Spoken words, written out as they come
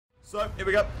So, here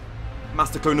we go.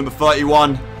 Master clue number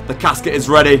 31. The casket is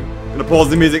ready. I'm gonna pause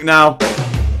the music now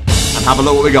and have a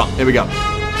look what we got. Here we go.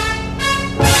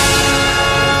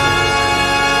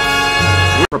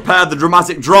 Prepare the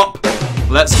dramatic drop.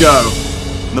 Let's go.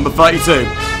 Number 32.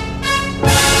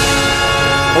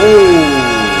 Oh!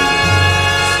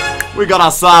 We got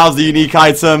ourselves a unique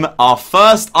item. Our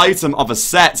first item of a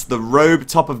set. The robe,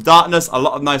 top of darkness. A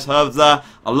lot of nice herbs there.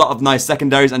 A lot of nice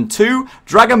secondaries. And 2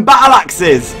 dragon battle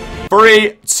axes.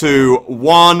 3, 2,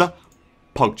 1.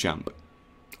 PogChamp.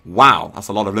 Wow, that's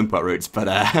a lot of input roots, but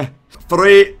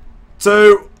 3,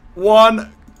 2,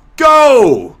 1,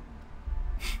 go!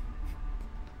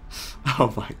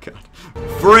 Oh my god.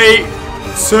 3,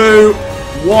 2,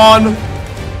 1,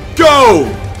 go!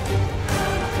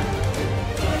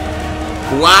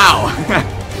 Wow.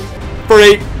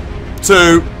 3,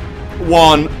 2,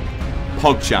 1,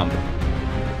 PogChamp.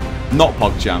 Not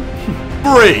PogChamp.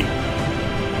 3,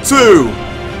 2,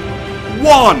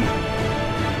 1,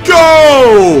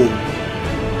 go!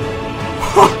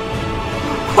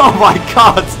 Oh my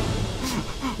god!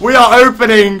 We are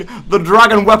opening the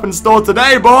dragon weapon store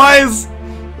today, boys!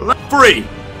 3,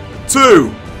 2,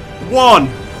 1,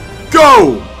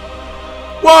 go!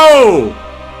 Whoa!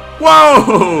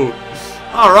 Whoa!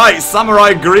 Alright,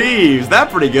 Samurai Greaves. They're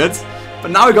pretty good. But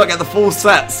now we've got to get the full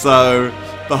set, so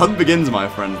the hunt begins, my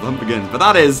friends. The hunt begins. But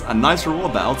that is a nice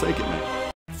reward there. I'll take it, mate.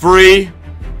 3,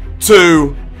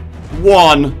 2,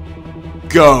 1,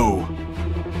 go!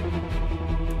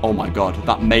 Oh my god,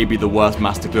 that may be the worst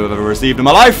master clue I've ever received in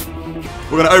my life.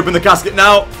 We're going to open the casket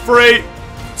now. 3,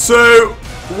 2,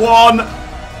 1,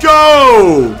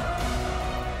 go!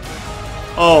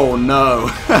 Oh no.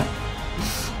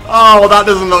 Oh, that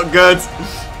doesn't look good.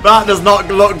 That does not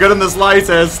look good in the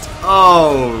slightest.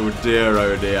 Oh dear,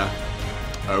 oh dear.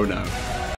 Oh no.